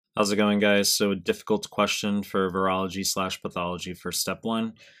How's it going, guys? So, a difficult question for virology slash pathology for step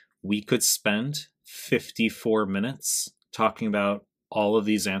one. We could spend 54 minutes talking about all of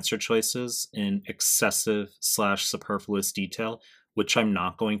these answer choices in excessive slash superfluous detail, which I'm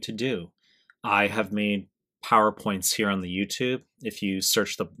not going to do. I have made PowerPoints here on the YouTube. If you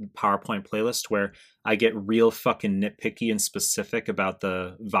search the PowerPoint playlist, where I get real fucking nitpicky and specific about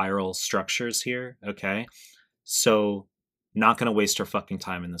the viral structures here, okay? So, not going to waste our fucking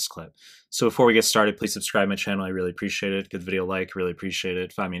time in this clip. So before we get started, please subscribe to my channel. I really appreciate it. Give the video a like. Really appreciate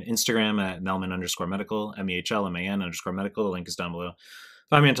it. Find me on Instagram at Melman_medical, MEHLMAN_medical. The link is down below.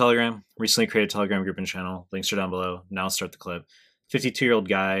 Find me on Telegram. Recently created a Telegram group and channel. Links are down below. Now let's start the clip. 52-year-old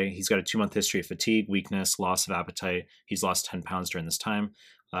guy. He's got a 2-month history of fatigue, weakness, loss of appetite. He's lost 10 pounds during this time.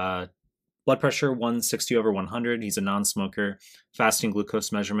 Blood pressure 160/100. He's a non-smoker. Fasting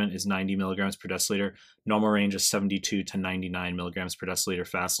glucose measurement is 90 milligrams per deciliter. Normal range is 72 to 99 milligrams per deciliter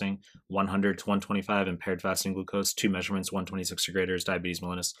fasting. 100 to 125 impaired fasting glucose. 2 measurements, 126 or greater, is diabetes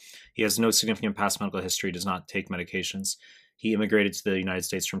mellitus. He has no significant past medical history. Does not take medications. He immigrated to the United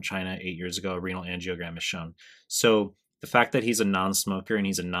States from China 8 years ago. A renal angiogram is shown. So the fact that he's a non-smoker and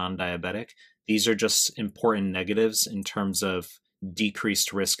he's a non-diabetic, these are just important negatives in terms of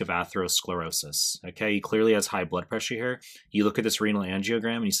decreased risk of atherosclerosis. Okay, he clearly has high blood pressure here. You look at this renal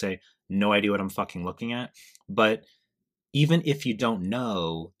angiogram and you say, no idea what I'm fucking looking at. But even if you don't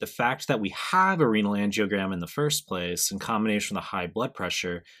know, the fact that we have a renal angiogram in the first place in combination with a high blood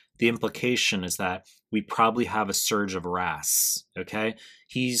pressure, the implication is that we probably have a surge of RAS. Okay,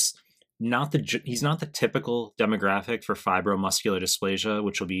 he's not the typical demographic for fibromuscular dysplasia,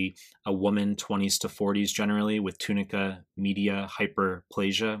 which will be a woman 20s to 40s generally with tunica media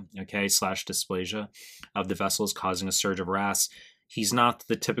hyperplasia, okay, slash dysplasia of the vessels causing a surge of RAS. He's not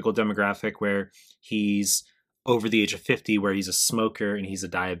the typical demographic where he's over the age of 50, where he's a smoker and he's a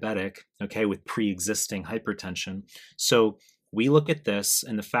diabetic, okay, with pre-existing hypertension. So we look at this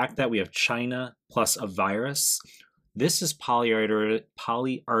and the fact that we have China plus a virus, this is polyarteritis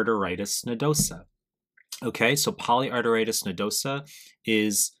nodosa. Okay, so polyarteritis nodosa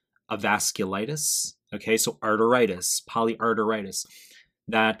is a vasculitis. Okay, so arteritis, polyarteritis,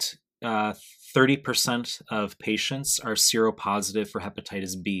 that 30% of patients are seropositive for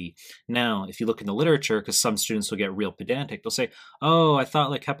hepatitis B. Now, if you look in the literature, because some students will get real pedantic, they'll say, oh, I thought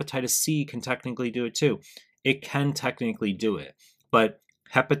like hepatitis C can technically do it too. It can technically do it, but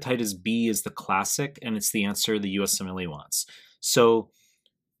hepatitis B is the classic, and it's the answer the USMLE wants. So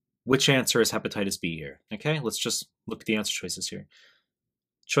which answer is hepatitis B here? Okay, let's just look at the answer choices here.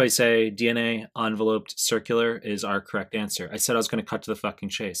 Choice A, DNA enveloped circular, is our correct answer. I said I was going to cut to the fucking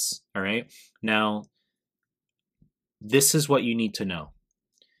chase. All right. Now, this is what you need to know.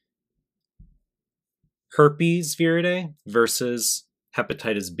 Herpes viridae versus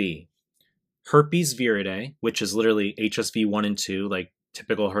hepatitis B. Herpes viridae, which is literally HSV 1 and 2, like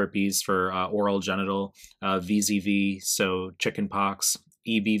typical herpes for oral genital, VZV, so chickenpox,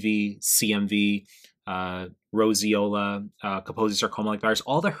 EBV, CMV, roseola, Kaposi sarcoma-like virus,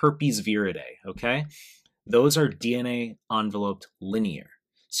 all the herpes viridae, okay? Those are DNA enveloped linear.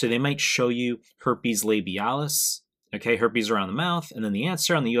 So they might show you herpes labialis, okay, herpes around the mouth, and then the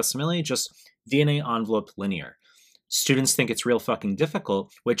answer on the USMLE, just DNA enveloped linear. Students think it's real fucking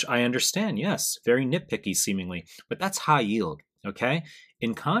difficult, which I understand, yes, very nitpicky seemingly, but that's high yield, okay?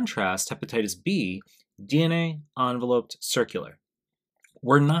 In contrast, hepatitis B, DNA enveloped circular.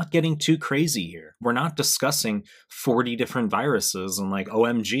 We're not getting too crazy here. We're not discussing 40 different viruses and like,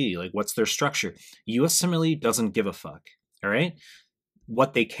 OMG, like what's their structure? USMLE doesn't give a fuck, all right?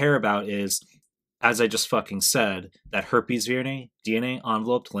 What they care about is, as I just fucking said, that herpes viridae, DNA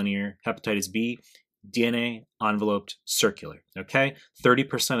enveloped linear, hepatitis B, DNA enveloped circular, okay?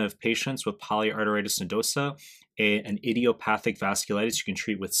 30% of patients with polyarteritis nodosa, an idiopathic vasculitis you can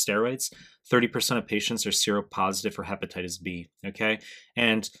treat with steroids. 30% of patients are seropositive for hepatitis B, okay?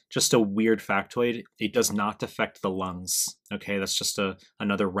 And just a weird factoid, it does not affect the lungs, okay? That's just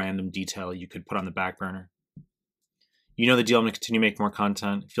another random detail you could put on the back burner. You know the deal. I'm going to continue to make more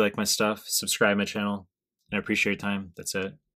content. If you like my stuff, subscribe to my channel, and I appreciate your time. That's it.